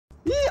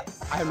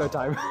I have no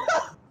time.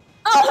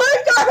 Oh my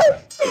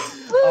god!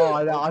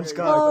 Oh no, I'm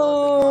scared.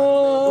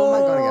 Who am I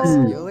going against?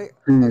 Yuli?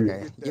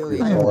 Okay,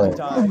 I have no Yuli.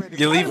 time.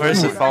 Yuli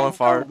versus Fallen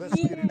Fart. Yeah,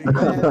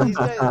 he's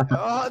good.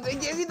 Oh, they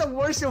gave me the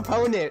worst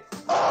opponent.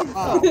 Oh,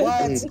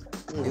 what?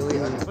 Yuli,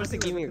 You're supposed to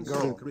give me a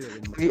girl.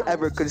 Have you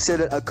ever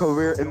considered a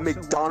career in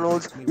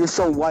McDonald's? You're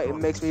so white it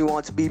makes me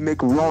want to be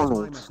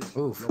McRonald's.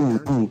 oof.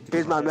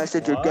 Here's my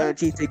message, you're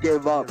guaranteed to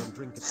give up.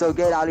 So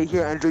get out of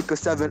here and drink a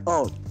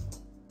 7-Up.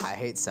 I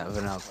hate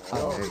 7-Up.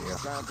 Oh, there you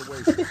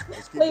go.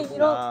 Wait, you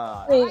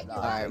don't. Wait.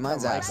 Alright,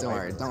 mine's ass. Don't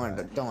worry,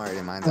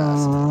 mine's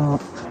ass.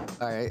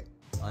 Alright.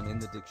 I'm in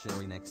the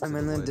dictionary next. I'm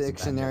in the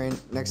dictionary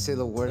next to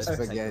the word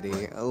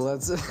spaghetti.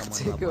 Let's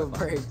take a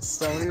break.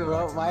 Somebody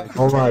wrote my.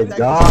 Oh my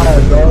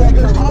god, bro.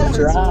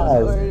 Trash.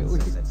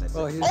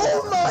 Oh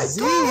my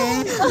Z.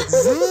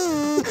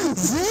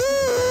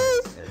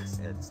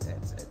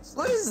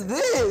 What is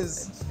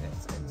this?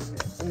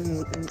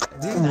 Dude,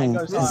 That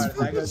goes this hard,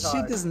 that goes shit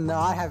hard. does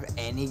not have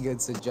any good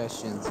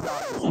suggestions.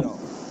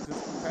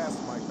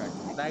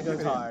 That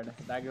goes hard.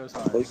 That goes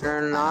hard.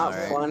 You're not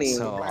Alright, funny.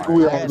 so hard.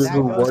 We all That just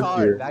will goes work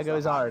hard. here. That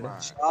goes hard.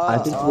 I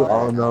think we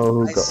all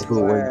know I who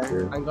swear. wins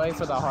here. I'm going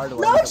for the hard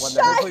one. No the one Vote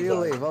that for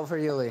Yuli. Vote for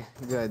Yuli.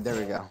 Good. There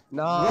we go.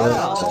 No.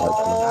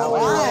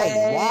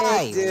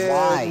 Why? Dude,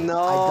 Why? no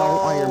I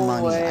don't want your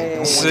money. I way. don't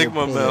want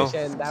Sigma your Mel.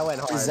 payment. That went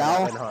hard. Is That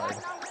that- went hard.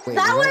 Wait,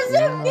 That what?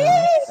 wasn't me!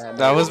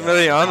 That was I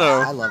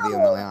Miliano. love you,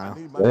 Emiliano.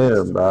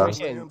 Damn, bro.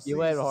 Christian, you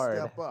went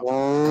hard.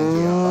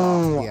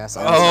 Oh, yes.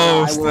 Oh, I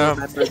will snap.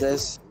 remember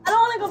this. I don't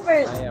want to go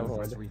first. I am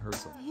hard.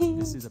 Rehearsal.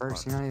 This is a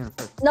First, you're not even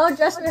first. No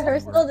dress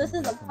rehearsal. This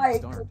is a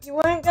part. You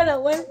weren't gonna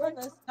win from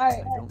the start.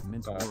 I don't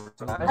mince words.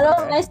 I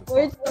don't nice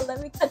words, so let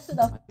me cut to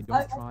the I don't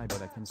fuck. try,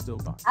 but I can still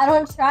box. I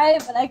don't try,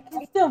 but I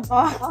can still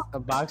ball. A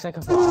box like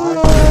a frog.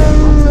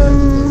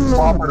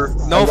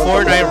 No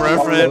Fortnite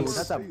reference.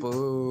 That's a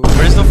boo.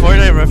 Where's the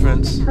Fortnite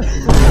reference?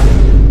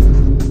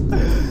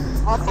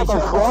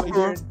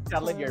 You're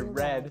telling you're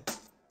red.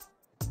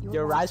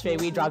 Your rice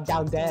baby dropped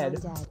down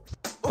dead.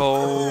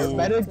 Oh.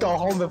 Better go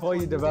home before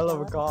you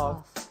develop a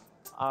cough.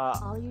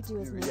 All you do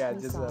is make Yeah,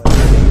 me just soft.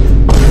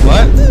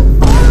 What?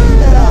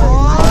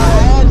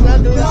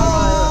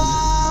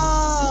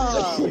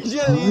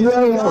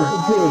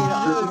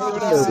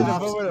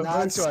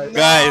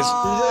 Guys.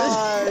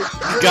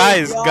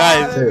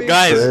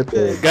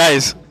 Guys.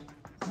 Guys.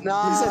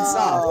 No. You said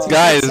soft.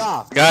 Guys.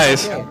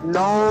 Guys.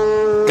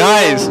 No.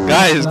 Guys.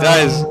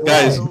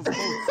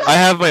 I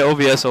have my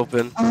OBS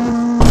open.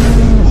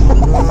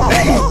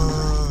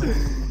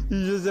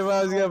 You just said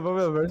I was gonna vote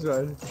for the first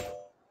one.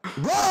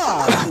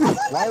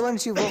 Why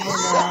wouldn't you vote for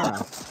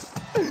Emiliano?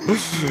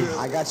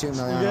 I got you,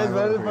 Emiliano. You guys I voted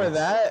voted for you.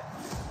 that?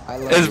 I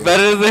love It's you.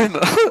 better than.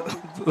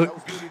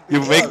 You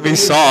make me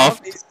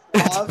soft.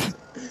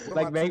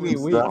 Like make me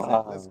weak.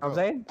 I'm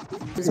saying?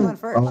 Who's going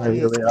first? Oh,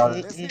 here we are.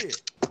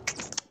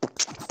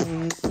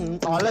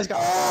 Oh, let's go.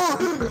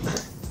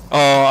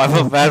 Oh, I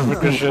feel bad for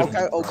Christian.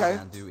 Okay.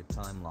 Do it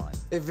timeline.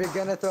 If you're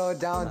gonna throw it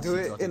down, do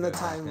it in the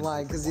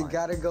timeline, cause you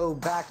gotta go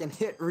back and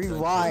hit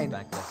rewind.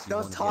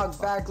 Don't talk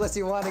back unless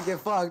you want to get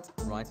fucked.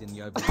 Right in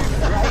the open.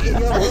 Right in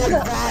your big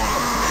back.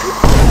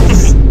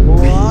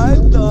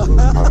 What the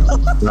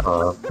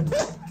hell?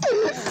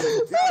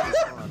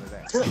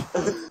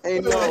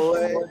 Ain't no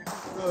way.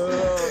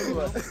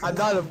 I'm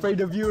not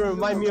afraid of you.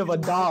 Remind me of a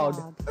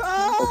dog.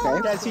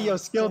 Okay. Can't see your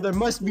skill. There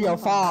must be a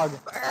fog.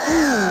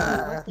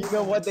 You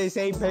know what they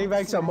say?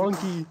 Payback's a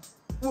monkey.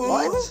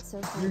 What?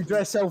 You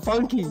dress so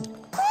funky.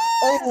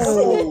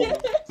 Oh.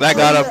 That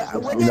gotta.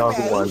 You know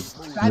who won.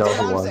 You know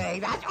who won.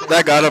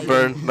 That gotta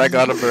burn. That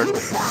gotta burn.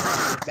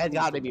 That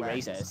gotta be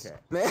racist.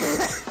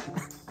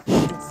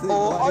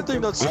 Oh, I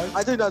think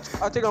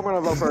I'm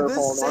gonna vote for The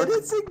Paul Mark.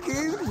 sentence it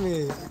gave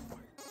me.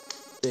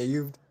 Yeah,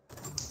 you.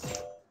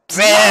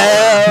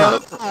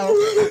 Damn.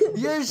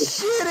 You're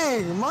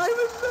shitting. Mine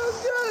was so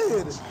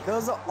good. That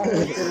was the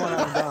only good one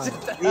I've done.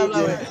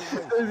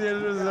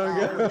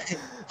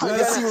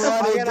 Unless you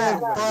want to get I'm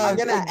fucked,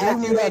 gonna and give F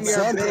me you that in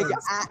your big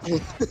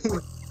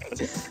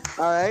sentence.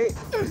 Alright?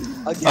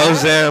 Oh,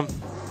 Zam.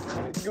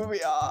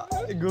 Goofy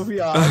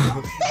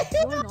off.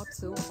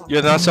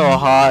 You're not so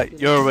hot.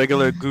 You're a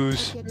regular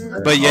goose.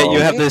 But yet you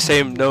have the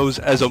same nose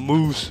as a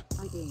moose.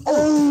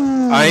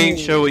 I ain't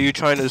sure what you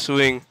trying to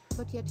swing.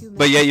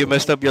 But yet you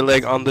messed up your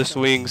leg on the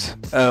swings.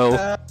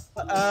 L.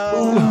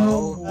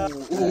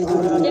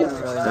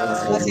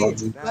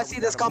 Let's see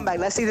this comeback.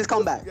 Let's see this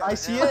comeback. I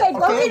see it. Okay,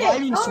 don't read I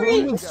mean, it. Don't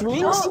swing read. with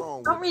swings.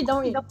 Don't read.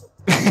 Don't read.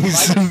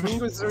 Swing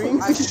with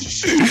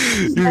swings.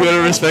 You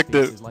gotta respect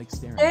it. Like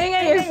staring. Staring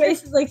at your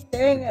face is like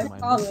staring at a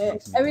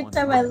comet. Every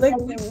time I look,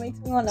 it makes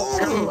me want to.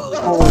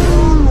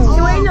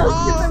 You ain't no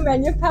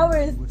Superman. Your power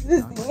is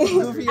bruising.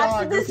 Goofy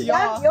After on, this goofy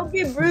rap, on. you'll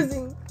be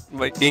bruising.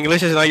 Like,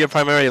 English is not your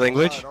primary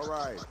language?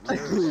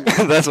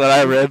 That's what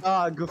I read.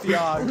 Goofy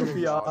off.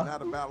 Goofy off. Now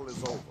the battle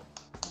is over.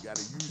 You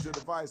gotta use your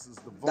devices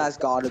to vote. That's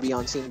gotta be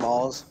on Team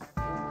Balls.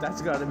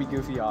 That's gotta be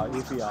goofy off.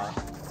 Goofy off.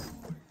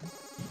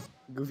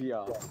 Goofy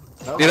off.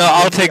 You know,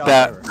 I'll take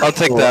that. I'll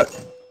take that.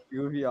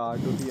 Goofy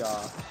off. Goofy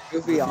off.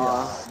 Goofy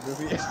off.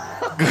 Goofy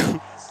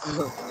off.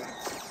 Oh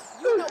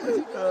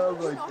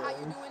my god.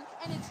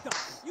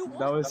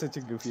 That was such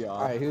a goofy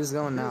off. Alright, who's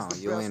going now?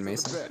 You and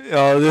Mason?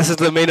 Yo, this is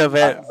the main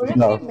event.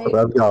 No,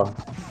 let's go.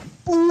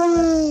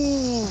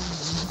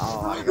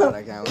 Oh my god,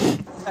 I can't wait.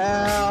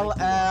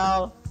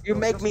 L. You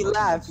make me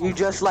laugh. You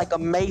just like a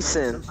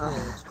mason.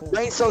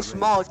 Brain so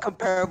small, it's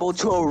comparable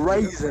to a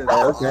raisin.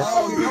 Okay.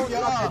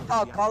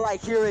 Talk, all I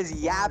hear is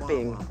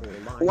yapping.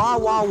 Wah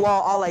wah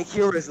wah, all I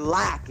hear is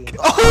lacking.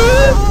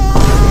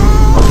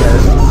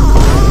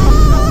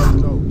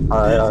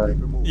 Alright.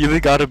 You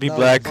gotta be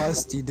black.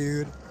 Busty,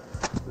 dude.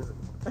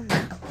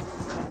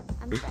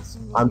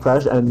 I'm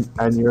fresh and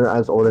you're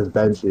as old as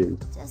bench is.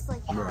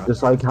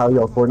 Just like how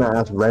your Fortnite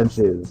ass wrench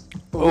is.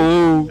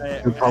 Ooh.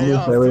 You probably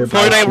play with your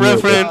Fortnite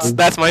reference.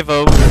 That's my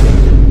vote.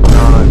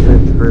 Nah, you're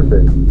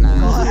tripping.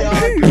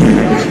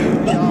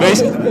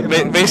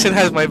 Mason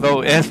has my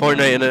vote. It has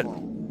Fortnite in it.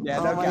 Yeah,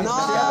 no cap.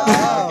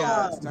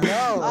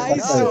 No, I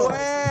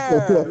swear.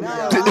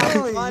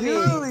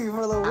 Yuli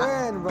for the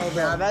win, bro.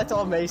 Nah, that's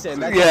all Mason.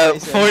 That's Yeah, all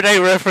Mason.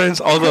 Fortnite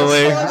reference all the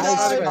way.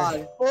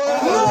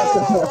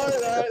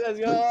 Fortnite, let's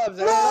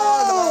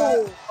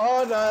go.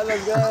 Fortnite,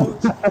 let's go.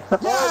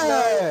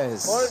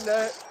 Yes.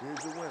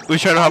 Fortnite. We're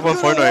trying to hop on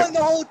won Fortnite.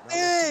 the whole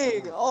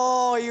thing.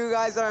 Oh, you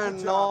guys are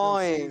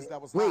annoying.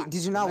 Wait,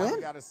 did you not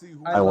win?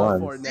 I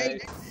won.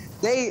 Fortnite.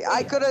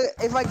 I could have,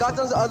 if I got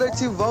those other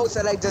 2 votes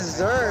that I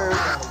deserved,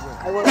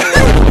 I would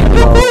have won.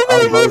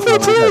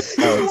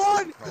 You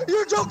won!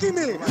 You're joking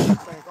me!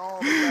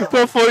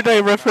 The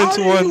Fortnite reference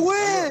How did you won.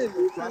 win?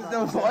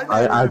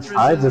 I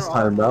tried this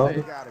time, bro.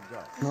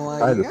 No,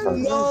 Tried this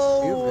time.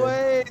 No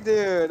way,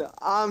 dude.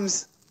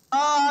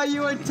 Oh,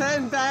 you were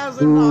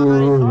 10,000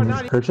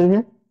 Ooh, Christian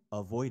here?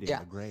 Avoiding Yeah.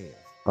 the grave.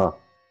 Oh.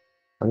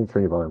 I need to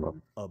turn your volume up.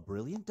 A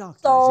brilliant doctor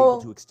is So-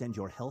 able to extend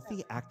your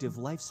healthy, active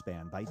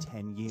lifespan by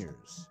 10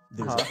 years.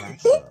 There's a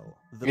catch though.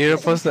 The You need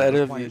to post the procedure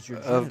edit requires your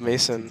of genitals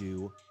Mason. to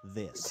do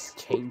this.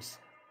 James.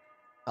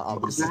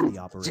 This is the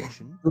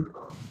operation.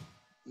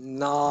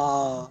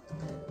 Nah.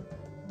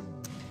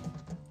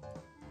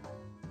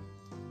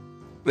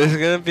 This is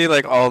gonna be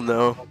like all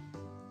no.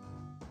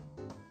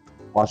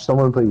 Watch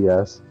someone put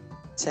yes.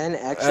 10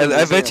 extra.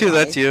 I bet you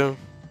that's you.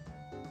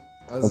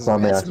 That's not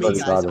me. I That's me, swear to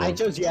guys. God. I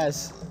chose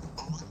yes.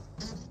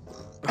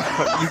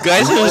 You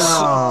guys are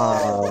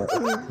so,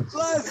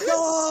 Let's go!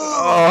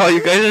 oh,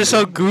 you guys are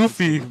so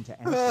goofy.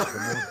 To answer,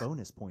 the more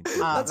bonus points.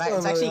 you It's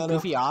get. actually Liliana.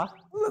 goofy off.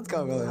 Let's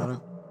go, Liliana.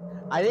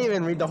 I didn't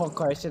even read the whole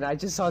question. I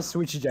just saw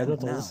switch Now,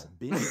 genitals.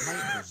 Big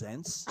Tight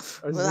presents.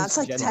 Or Well, that's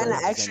like switch 10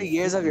 genitals. extra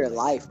years of your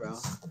life, bro.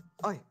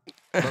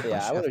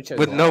 Yeah, I would have chosen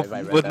With no- that if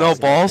I read with that. no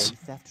balls?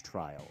 Theft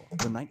trial.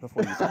 The night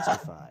before you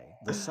testify,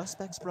 the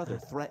suspect's brother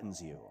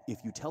threatens you. If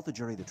you tell the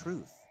jury the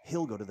truth,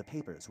 he'll go to the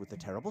papers with the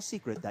terrible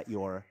secret that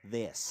you're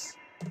this.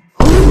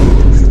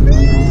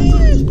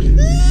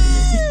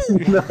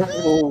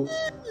 No.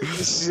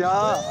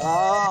 Shut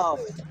up!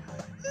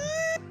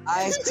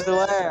 I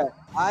swear,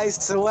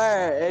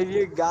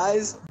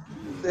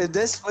 if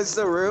this puts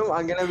the room,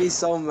 I'm gonna be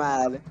so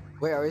mad.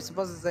 Wait, are we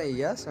supposed to say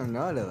yes or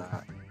no to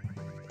that?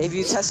 If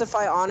you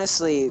testify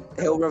honestly,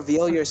 he'll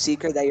reveal your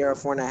secret that you're a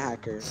Fortnite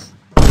hacker.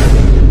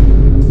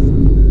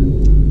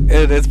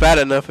 It's bad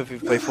enough if you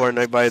play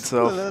Fortnite by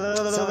itself.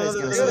 Somebody's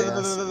gonna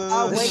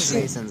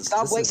say yes.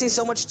 Stop wasting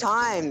so much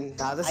time.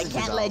 Nah, this I is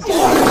can't Giselle. let you.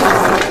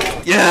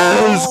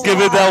 Yes, give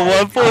it that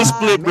one for a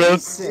split, bro.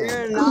 Mason.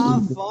 You're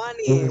not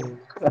funny.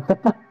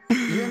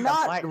 You're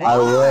not.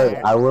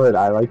 I would.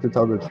 I like to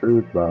tell the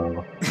truth,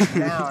 bro.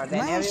 Now,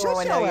 then Man, everyone shut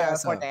will know your you're a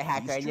ass up. Fortnite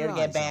hacker and Feast you'll your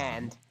get eyes on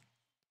banned.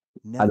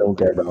 I don't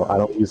care, bro. I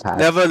don't use hacks.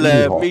 Never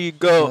let me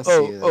go. Let's see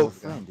Oh, this. Your oh.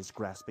 friend is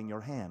grasping your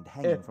hand,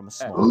 hanging from a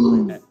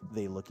small cliff.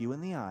 They look you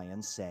in the eye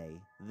and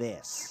say,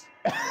 this.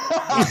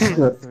 It's like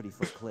a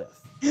 30-foot cliff.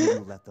 Do you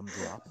let them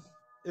drop?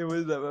 It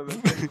was never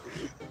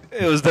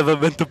It was never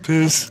meant to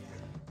piss.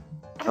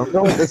 I don't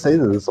know what to say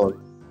to this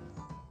one.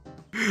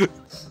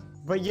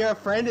 But your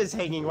friend is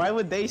hanging. Why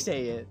would they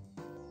say it?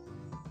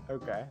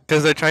 Okay.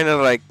 Because they're trying to,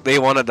 like, they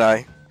want to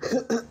die.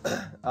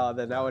 Oh,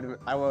 then I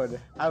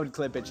would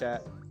clip it,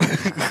 chat. Shut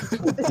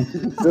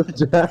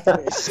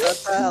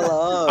the hell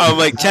up. I'm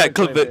like, chat, would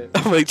clip clip it.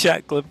 I'm like,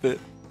 chat, clip it.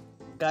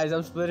 Guys,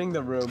 I'm splitting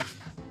the room.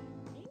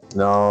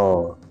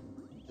 No.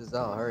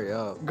 Giselle, hurry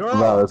up. Girl,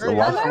 No, it's a hurry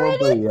lot. up. I'm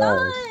already Yes.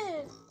 done.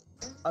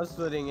 I'm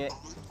splitting it.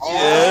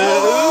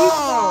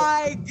 Oh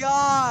my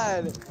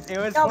god! It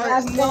was Go for-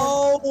 back.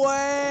 No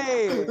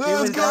way! It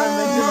was never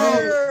meant to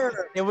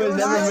be. It was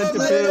never meant to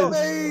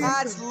be.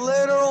 That's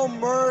literal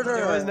murder.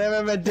 It was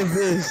never meant to be.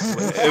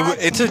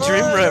 It's a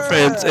dream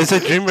reference. It's a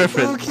dream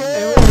reference.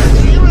 It was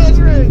a dream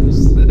reference.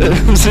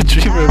 It was a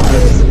dream That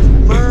reference. is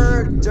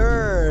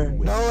murder.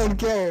 No one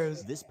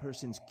cares. This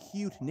person's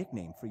cute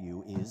nickname for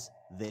you is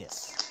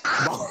this.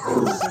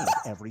 They say it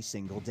every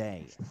single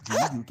day. Do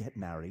you get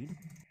married?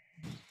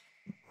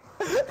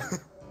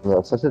 Yeah,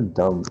 it's such a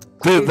dumb.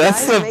 Dude,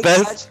 that's the Make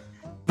best.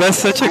 That's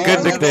such a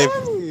good nickname.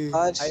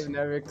 Such, I've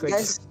never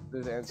guys- clicked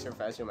this answer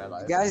faster in my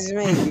life. you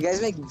guys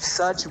make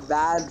such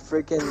bad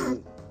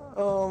freaking.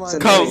 Oh my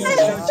Come.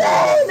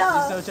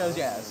 god. You still chose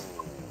yes.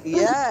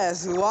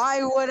 Yes.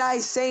 Why would I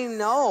say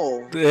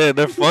no? Yeah,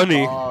 they're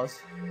funny.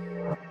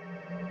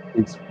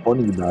 It's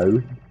funny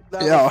though.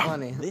 That Yeah. was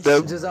funny.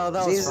 That- Giselle,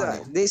 that was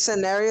funny. These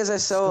scenarios are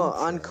so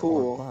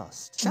uncool.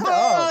 Shut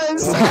up.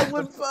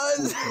 Silent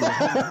Buzz.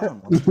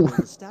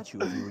 A statue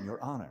of you in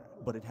your honor,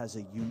 but it has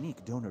a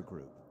unique donor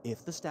group.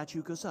 If the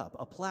statue goes up,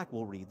 a plaque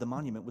will read the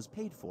monument was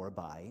paid for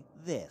by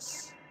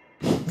this.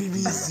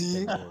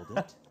 BBC. Build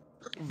it.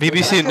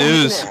 BBC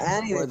News.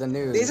 Or the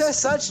news. These are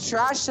such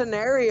trash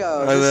scenarios.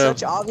 I With know.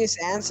 such obvious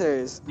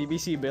answers.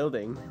 BBC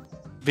building.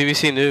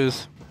 BBC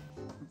News.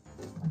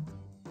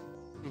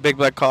 Big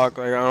black cock.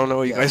 Like, I don't know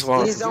what you guys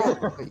want. These don't.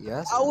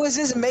 Yes. How is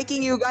this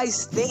making you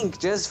guys think?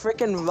 Just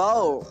freaking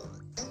vote.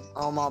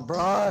 Oh my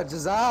bro,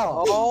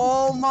 Giselle.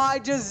 Oh my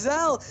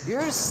Giselle.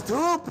 You're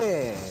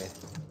stupid.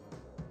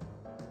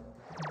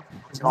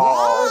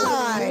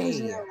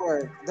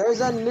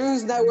 There's a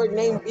news network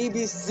named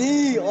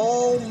BBC.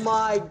 Oh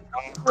my.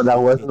 That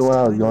wasn't the one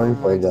I was going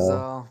for, though.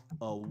 Giselle.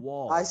 A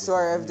wall. I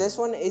swear, if this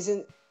one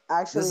isn't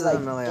actually This is like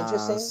Emily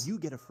interesting. Oz. You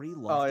get a free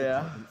loft yeah.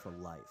 apartment for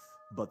life.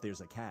 But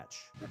there's a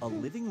catch. A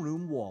living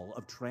room wall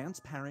of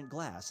transparent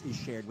glass is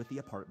shared with the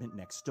apartment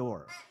next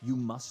door. You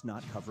must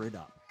not cover it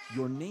up.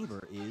 Your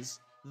neighbor is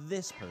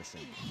this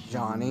person.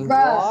 Johnny.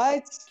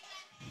 What?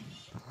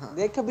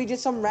 There could be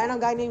just some random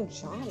guy named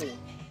Johnny.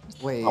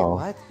 Wait, Oh.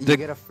 what? You The-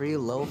 get a free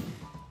loft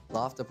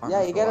apartment.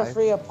 Yeah, you for get a life?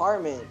 free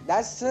apartment.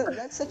 That's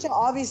such an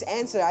obvious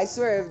answer. I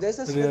swear, if there's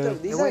a script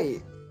of these,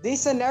 Wait. these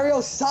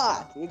scenarios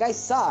suck. You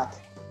guys suck.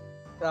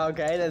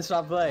 Okay, then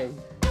stop playing.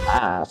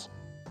 Ass.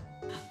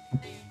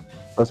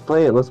 Let's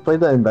play it. Let's play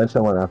the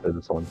invention one after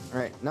this one.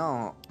 Right,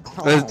 no.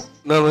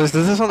 No, this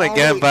is one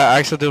again, but I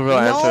actually do real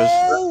answers.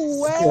 No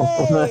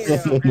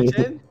way!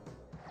 Christian?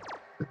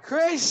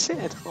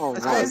 Christian! Oh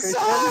Let's my. go, I'm Christian.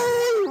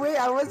 sorry.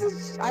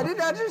 Wait, I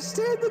didn't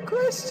understand the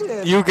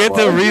question. You get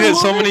to read it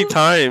so many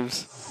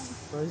times.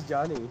 Where's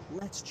Johnny?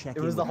 Let's check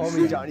It was in the with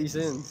homie Johnny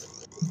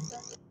Sins.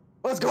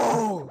 Let's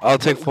go. I'll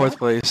take 4th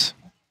place.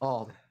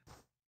 Oh,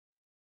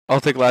 I'll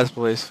take last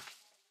place.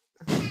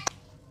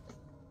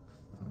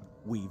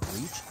 We've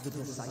reached the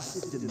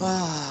decisive division.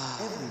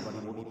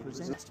 Everybody will be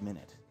presented next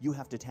minute. You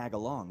have to tag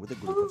along with a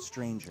group of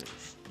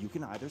strangers. You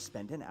can either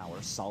spend an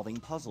hour solving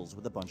puzzles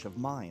with a bunch of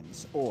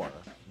mines, or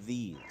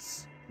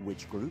these.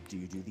 Which group do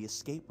you do the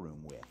escape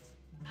room with?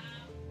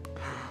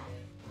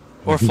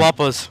 Or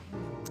floppas.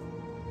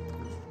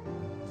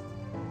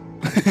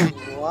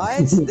 What?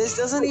 This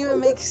doesn't even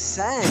make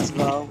sense,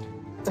 bro.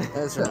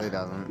 this really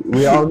doesn't.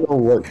 We all know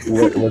what's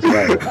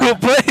right.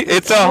 But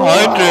it's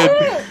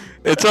 100.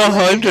 It's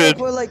 100.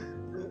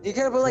 You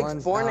could have put like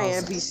 1,000.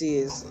 Fortnite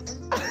NPCs.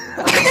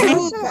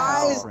 You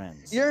guys,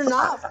 Friends. you're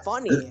not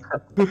funny.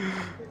 Bro,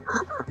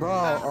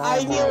 oh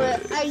I knew my-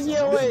 it! I knew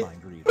it!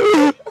 Mind reading.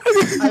 I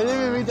didn't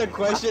even read the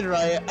question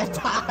right.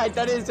 I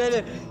thought it said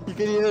it. You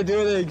could either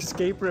do the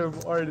escape room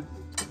or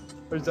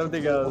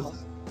something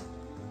else.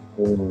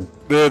 Mm.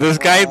 Dude, this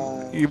guy,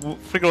 you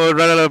freaking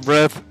ran out of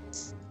breath.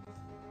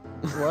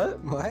 What?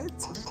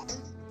 What?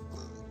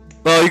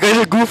 Oh, you guys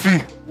are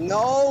goofy.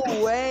 No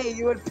way,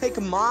 you would pick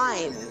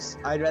mines.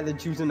 I'd rather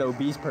choose an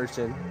obese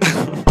person.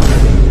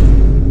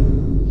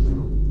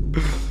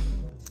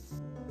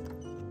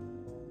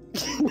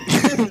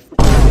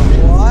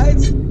 What?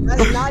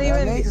 That's not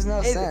even. That makes no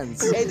it,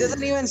 sense. It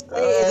doesn't even say.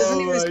 It doesn't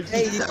Oh even my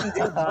say you can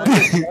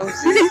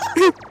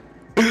do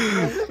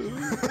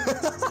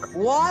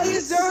Why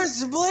is there a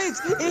split?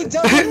 It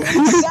doesn't make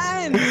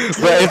sense.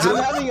 But it's I'm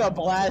having a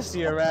blast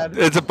here, man.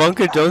 it's a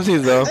Bunker Jonesy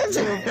though.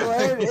 The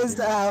point is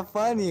to have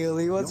fun,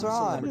 Yuli. What's You're a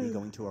wrong? celebrity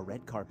going to a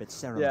red carpet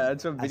ceremony. Yeah,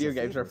 that's what As a video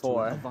games are favor to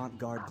an for.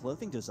 avant-garde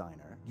clothing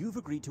designer, you've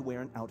agreed to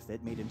wear an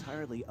outfit made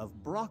entirely of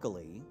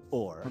broccoli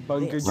or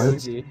Bunker this.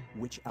 Jonesy.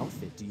 Which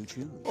outfit do you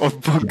choose? Or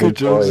Bunker Big boy.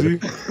 Jonesy.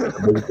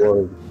 Big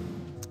boy.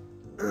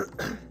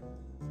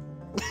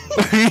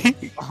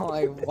 Oh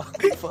my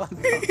god.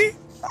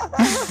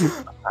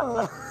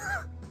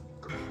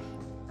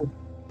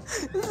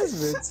 This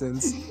is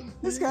Vincent's.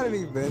 This gotta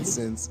be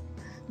Vincent's.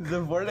 The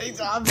Fortnite's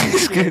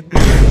obvious.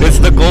 It's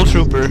the Gold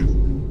Trooper.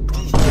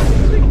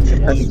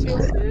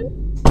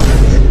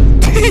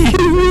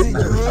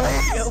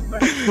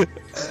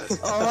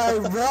 Oh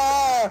my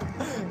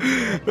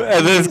bro!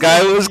 And this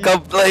guy was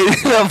complaining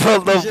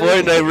about the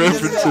Fortnite This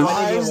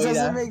references.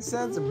 doesn't make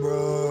sense,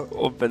 bro.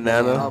 Oh,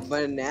 banana. A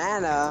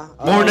banana.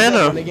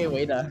 Banana. Renegade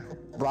Waiter.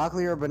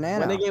 Broccoli or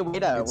banana? Renegade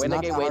Waiter. It's not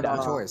Renegade that hard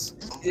of a Waiter. choice.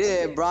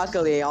 Yeah,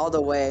 broccoli all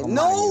the way. Come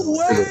No on,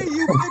 way,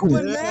 you pick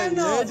You're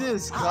banana.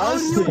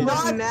 disgusting.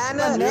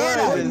 Banana.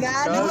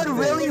 Banana? You would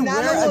really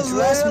wear a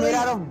dress made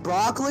out of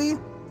broccoli?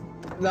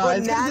 No,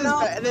 it's 'cause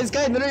Banana? this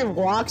guy literally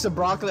walks a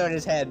broccoli on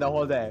his head the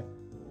whole day.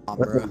 Oh,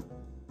 bro.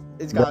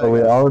 It's got No,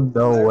 we all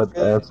know what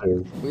the answer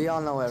is. We all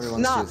know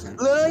everyone's Nah, choosing.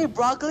 literally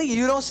broccoli.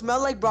 You don't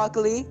smell like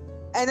broccoli.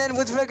 And then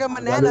with freaking That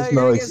banana, is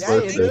no you're gonna Yeah, get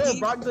you explicit. know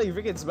broccoli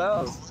freaking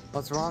smells.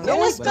 What's wrong No,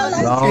 with it's not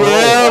banana? like- No.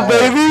 Yeah,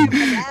 baby.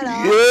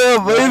 Yeah,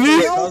 baby.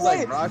 No Smells like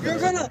way. broccoli.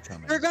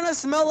 You're gonna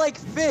smell like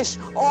fish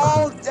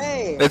all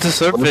day. It's a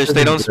surf fish.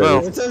 They don't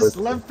smell. It's a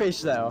slurp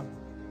fish though.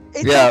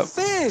 It's Yeah. a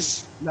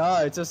fish. No,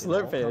 it's a It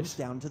all comes slurpfish.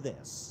 down to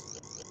this.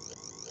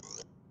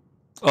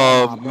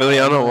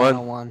 Miliano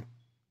won. won.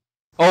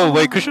 Oh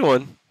wait, Christian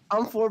won.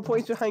 I'm 4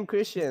 points behind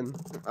Christian.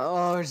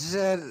 Oh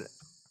shit.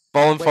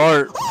 Fallen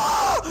fart.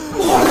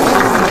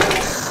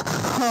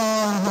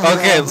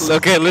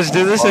 Okay, let's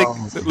do this.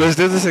 Let's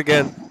do this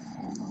again.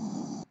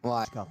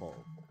 What? Couple.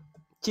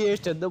 Cheers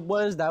to the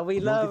ones that we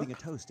You're love. giving a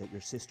toast at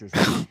your sister's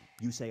wedding.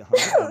 You say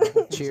 100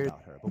 wonderful things Cheers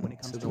about her, but when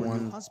it comes to to the her new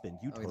one husband,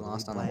 you that we totally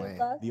lost on the blank.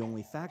 way. The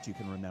only fact you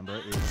can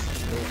remember is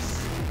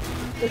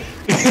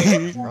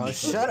this. Bro,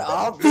 shut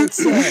up,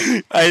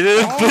 Vincent. I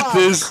didn't put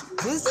this.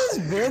 This is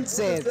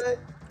Vincent.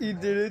 You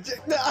didn't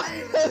check the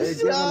You're items.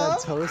 giving a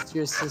toast to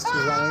your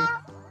sister's wedding.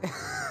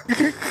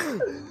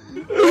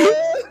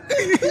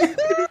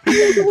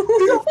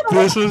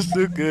 This was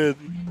too good.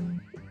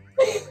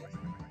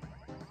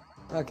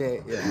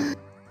 Okay, yeah.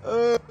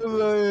 Oh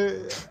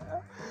my.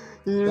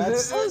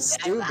 That's so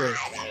stupid.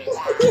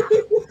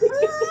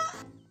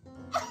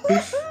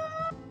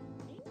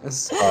 It's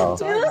so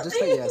retarded. Just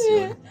say yes,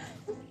 you.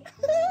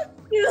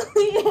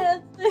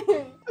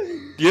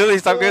 Yuli,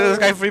 stop giving this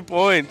guy 3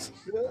 points.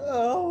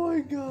 Oh my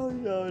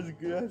god, that was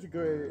good. That's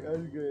great.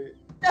 That's great.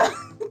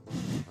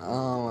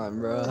 Oh my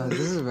bro, this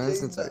is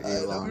Vincent's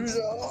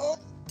evil.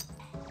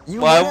 You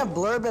Why- wanna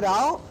blurb it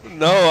out?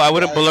 No, I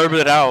wouldn't blurb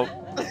it out.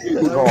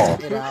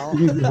 Blurb it out.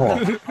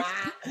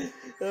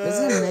 This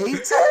is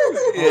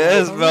Nathan?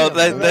 Yes, bro.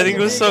 That thing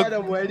was Being so. at a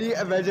wedding,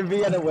 imagine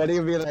being at a wedding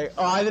and being like,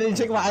 oh, I didn't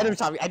check my item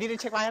shop. I need to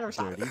check my item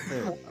shop.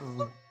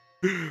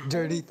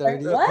 Dirty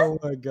 30. What? Oh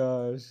my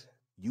gosh.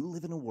 You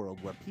live in a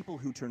world where people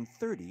who turn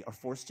 30 are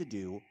forced to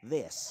do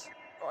this.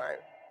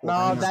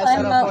 No, that's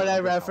I'm not a not-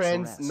 Fortnite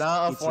reference.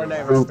 Not a It's your Fortnite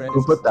last reference.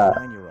 Who put that?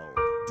 9-year-old.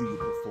 Do you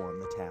perform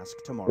the task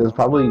It tomorrow? was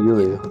probably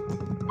Yuli.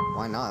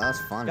 Why not?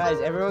 That's fun. Guys,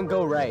 everyone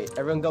go right.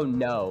 Everyone go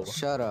no.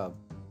 Shut up.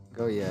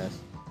 Go yes.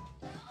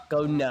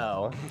 Go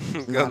no.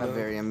 Not a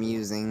very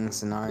amusing Then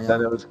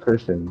scenario. it was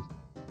Christian.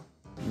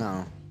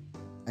 No.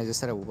 I just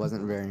said it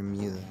wasn't very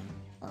amusing.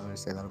 Why would I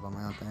say that about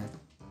my own thing?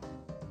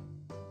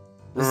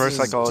 Reverse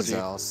This is psychology.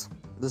 Giselle's.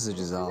 This is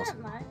Giselle's.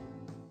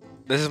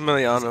 This is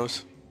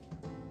Miliano's.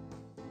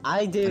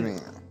 I I did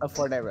mean, a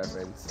Fortnite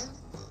reference.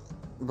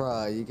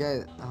 bro, you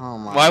guys. Oh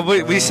my. Why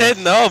would we bro. said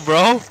no,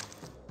 bro?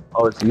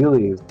 Oh, it's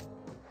Yuli.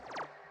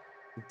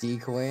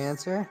 Decoy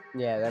answer?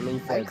 Yeah, that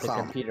means I that the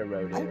climb- computer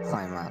wrote I it.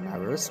 climb Mount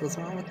Everest. What's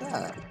wrong with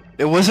that?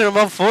 It wasn't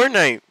about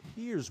Fortnite.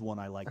 Here's one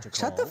I like to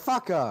call. Shut the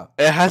fuck up.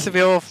 It has to be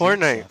about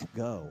Fortnite. Set,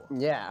 Go.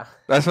 Yeah.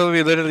 That's what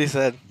we literally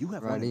said. You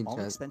have Ready, run an Jet.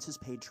 all-expenses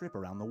paid trip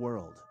around the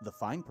world. The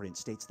fine print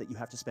states that you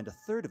have to spend a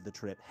third of the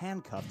trip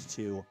handcuffed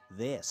to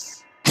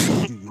this. Do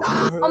you?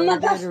 Oh my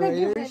gosh,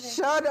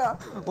 Shut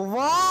up.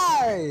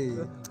 Why?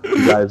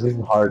 Guys, this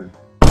is hard.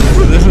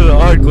 This is a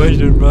hard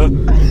question, bro.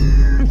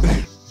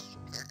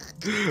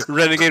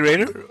 Renegade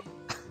Raider?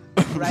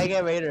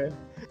 Renegade Raider.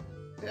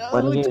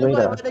 Renegade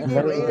Raider.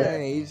 I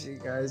hate you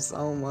guys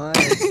so much.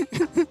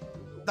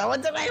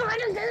 Someone took my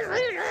Renegade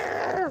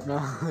Raider!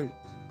 No.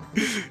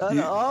 Shut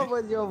up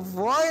with your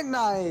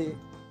Fortnite.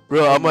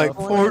 Bro, I'm like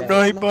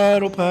Fortnite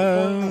Battle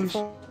Pass.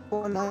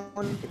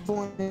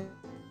 Fortnite.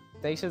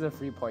 Thanks for the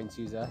free points,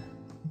 Yuza.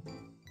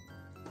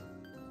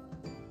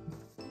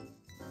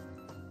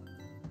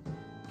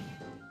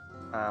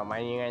 Why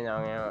you guys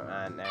don't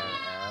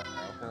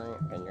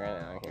can you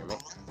guys hear me?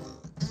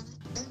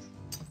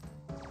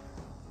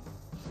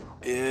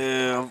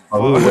 Yeah.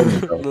 Oh, who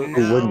wouldn't go? Who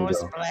No wouldn't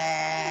go?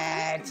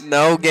 split!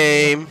 No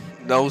game.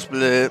 No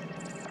split.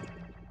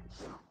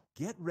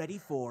 Get ready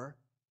for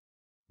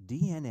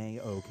DNA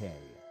OK.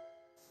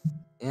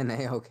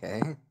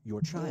 okay.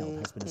 Your child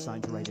has been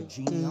assigned to write a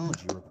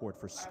genealogy report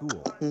for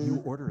school.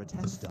 You order a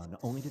test done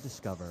only to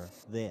discover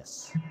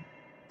this.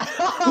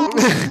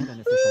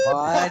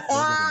 What?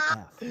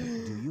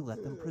 Do you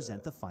let them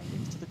present the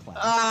findings to the class?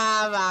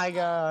 Oh my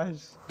gosh.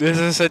 This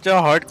is such a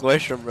hard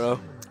question, bro.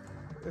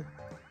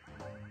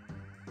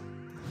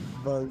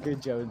 Bunker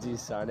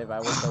Jonesy's son. If I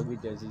was Bunker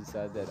Jonesy's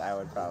son, then I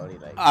would probably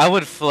like. I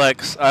would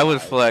flex. I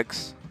would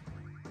flex.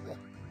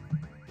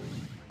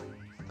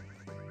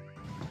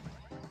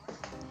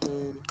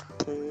 I'm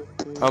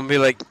gonna be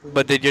like,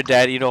 but did your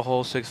dad eat a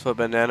whole 6-foot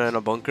banana in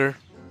a bunker?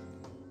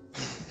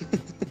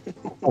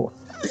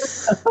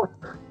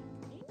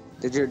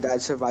 Did your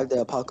dad survive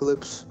the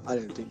apocalypse? I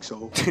didn't think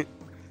so.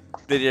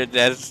 Did your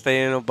dad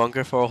stay in a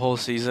bunker for a whole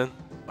season?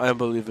 I don't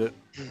believe it.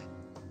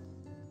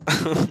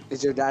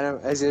 Is your dad in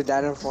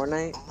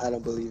Fortnite? I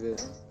don't believe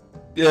it.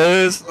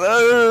 Yes,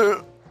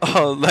 sir.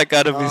 Oh, that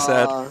gotta be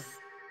sad.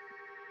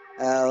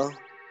 L.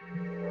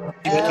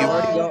 Did Did it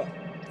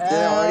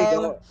already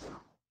go?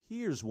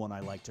 Here's one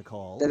I like to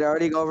call. Did it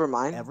already go over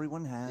mine?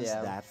 Everyone has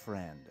Yeah. that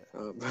friend.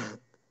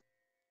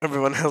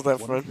 Everyone has that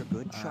One friend. of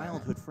your good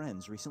childhood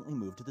friends recently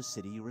moved to the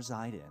city you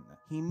reside in.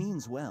 He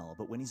means well,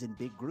 but when he's in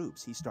big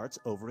groups, he starts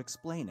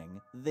over-explaining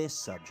this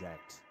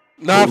subject.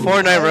 Not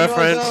Fortnite Everyone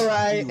reference. go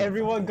right.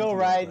 Everyone go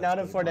right. Not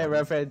a Fortnite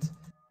reference.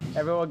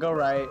 Everyone go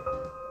right.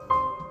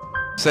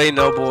 Say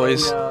no,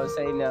 boys. No,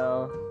 say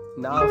no.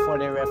 Not a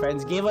Fortnite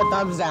reference. Give a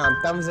thumbs down.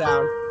 Thumbs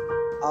down.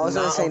 I was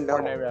gonna Not say a no.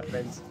 Fortnite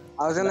reference.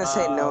 I was gonna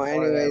say no Not a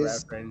Fortnite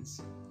anyways.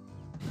 reference.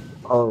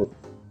 Oh.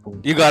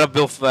 You got a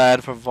Bill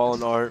Fad from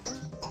Fallen Art.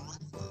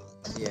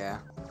 Yeah.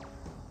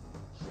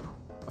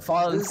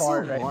 Fallen This is so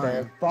fart right boring.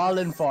 there.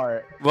 Fallen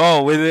fart.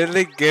 Bro, we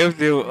literally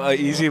gave you an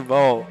easy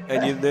ball,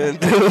 and you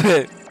didn't do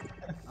it.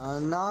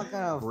 I'm not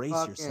gonna Brace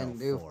fucking yourself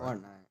do for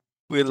Fortnite.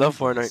 We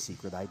love Enter the Fortnite.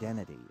 secret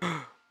identity.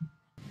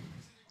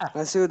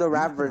 Let's do the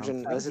rap You've been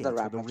version. out Let's do the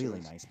Fridays rap with a really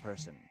version. nice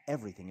person.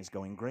 Everything is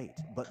going great,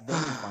 but then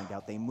you find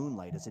out they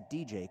moonlight as a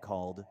DJ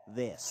called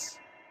This.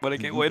 But I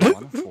Do can't you wait. go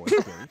on a fourth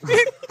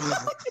date?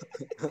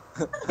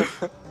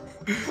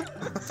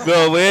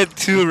 Bro, we had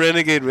 2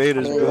 Renegade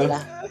Raiders, bro.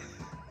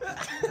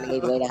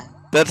 Renegade waiter.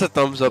 That's a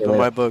thumbs up in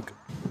my book.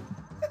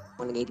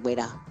 Renegade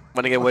waiter.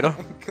 Renegade waiter.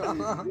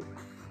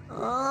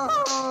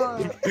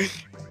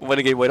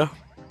 Renegade waiter.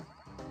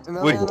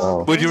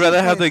 Would you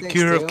rather have the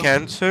cure of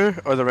cancer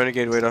or the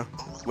Renegade waiter?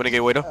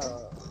 Renegade waiter.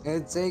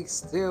 It takes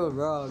 2,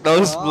 bro. No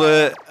Come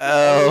split.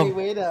 Renegade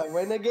waiter.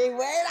 Renegade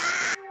waiter.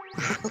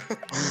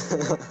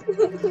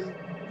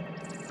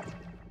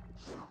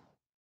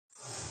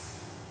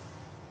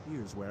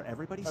 Here's where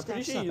everybody I'm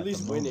pretty stacks sure up you're at at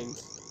least the winning.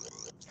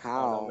 moment.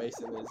 How?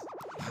 Mason is.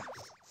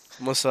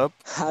 What's up?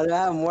 How do I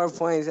have more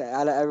points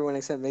out of everyone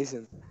except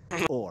Mason?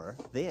 Or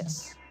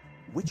this.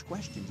 Which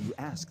question do you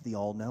ask the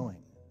all-knowing?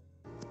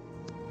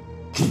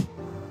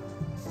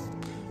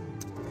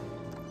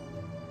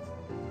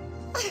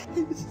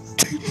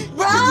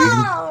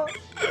 Bro!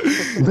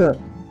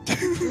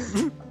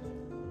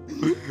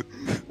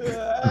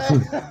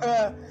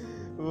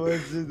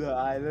 What's in the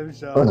item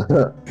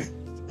shop?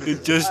 You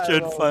just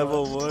turned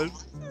 501.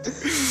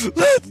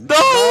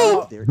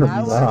 No!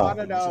 I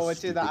wanna know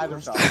what's in the item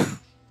shop.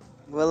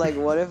 Well, like,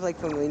 what if like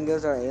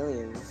flamingos are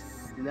aliens?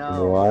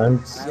 No. What?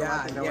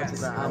 Yeah,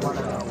 yes. I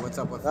wanna know what's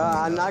up with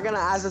I'm not gonna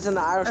ask what's in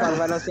the item shop if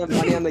I don't spend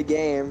money on the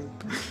game.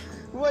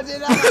 What's in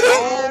the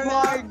Oh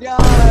my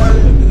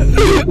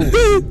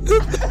god!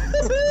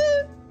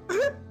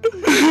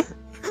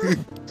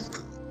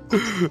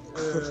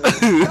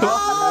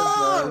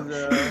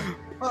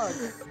 Fuck.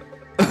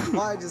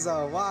 Why,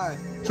 Giselle? Why?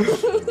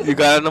 You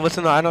gotta know what's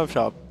in the item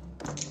shop.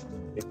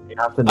 You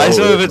have to know I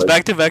swear if it, it's like-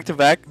 back to back to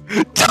back.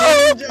 No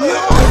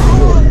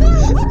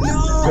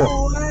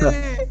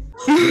way!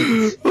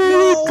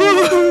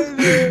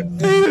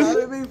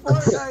 Gotta be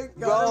Fortnite.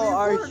 Bro,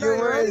 our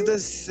humor is the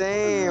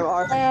same.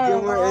 Our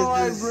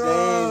humor is the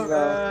same,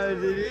 bro.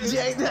 Did you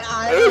check the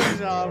item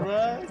shop,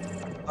 bro?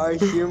 Our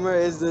humor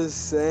is the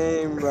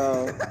same,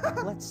 bro.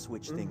 Let's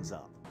switch things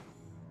up.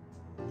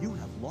 You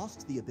have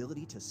lost the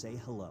ability to say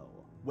hello.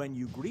 When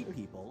you greet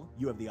people,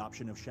 you have the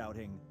option of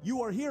shouting,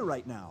 "You are here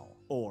right now,"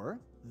 or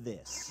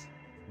this.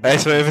 I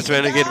swear if it's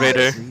Renegade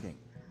Raider. Greeting.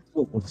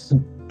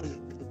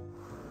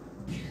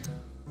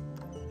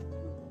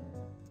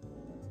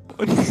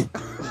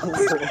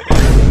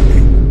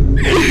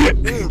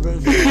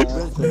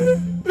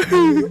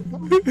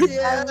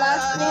 I'm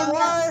not saying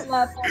that to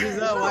my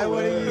Giselle, why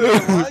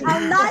parents. wouldn't you?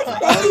 I'm not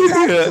saying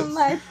that to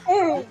my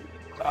parents.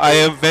 I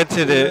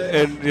invented it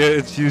and yeah,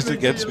 it's used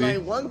against me.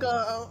 Like, one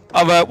go.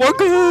 I'm at one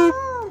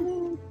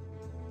go.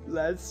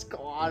 Let's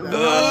squad. No.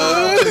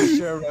 I for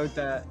sure wrote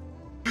that.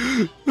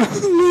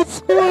 Let's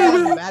squad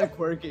him. Mad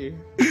quirky.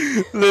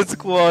 Let's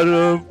squad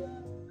him.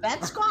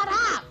 Let's squad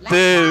up.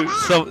 Dude,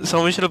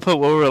 someone should have put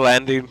where we're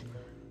landing.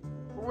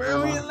 Where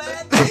are we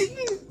landing?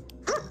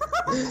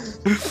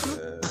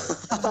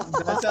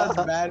 That sounds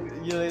bad.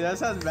 That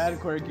sounds bad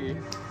quirky.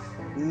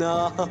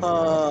 No.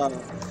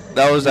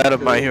 That was out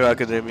of My Hero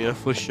Academia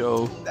for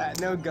sure. That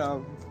no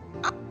gum.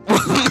 We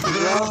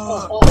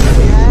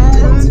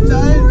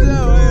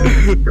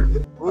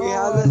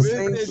have the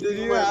same Did you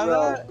humor, have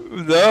bro. that?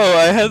 No,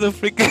 I had the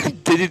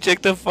freaking. Did you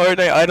check the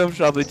Fortnite item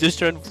shop? It just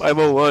turned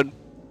 501.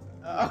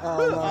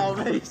 Oh,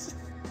 Mason.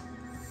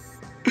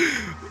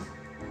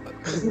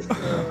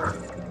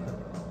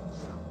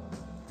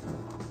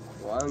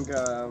 One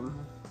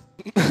gum.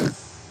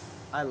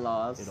 I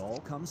lost. It all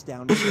comes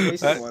down to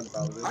Mason won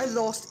probably. I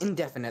lost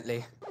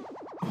indefinitely.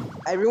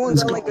 Everyone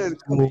got like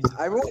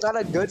everyone got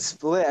a good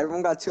split.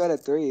 Everyone got 2 out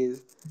of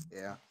 3s.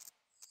 Yeah.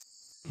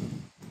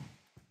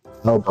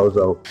 No,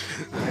 Bozo.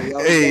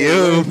 Hey,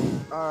 you.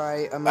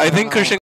 Alright, I think Christian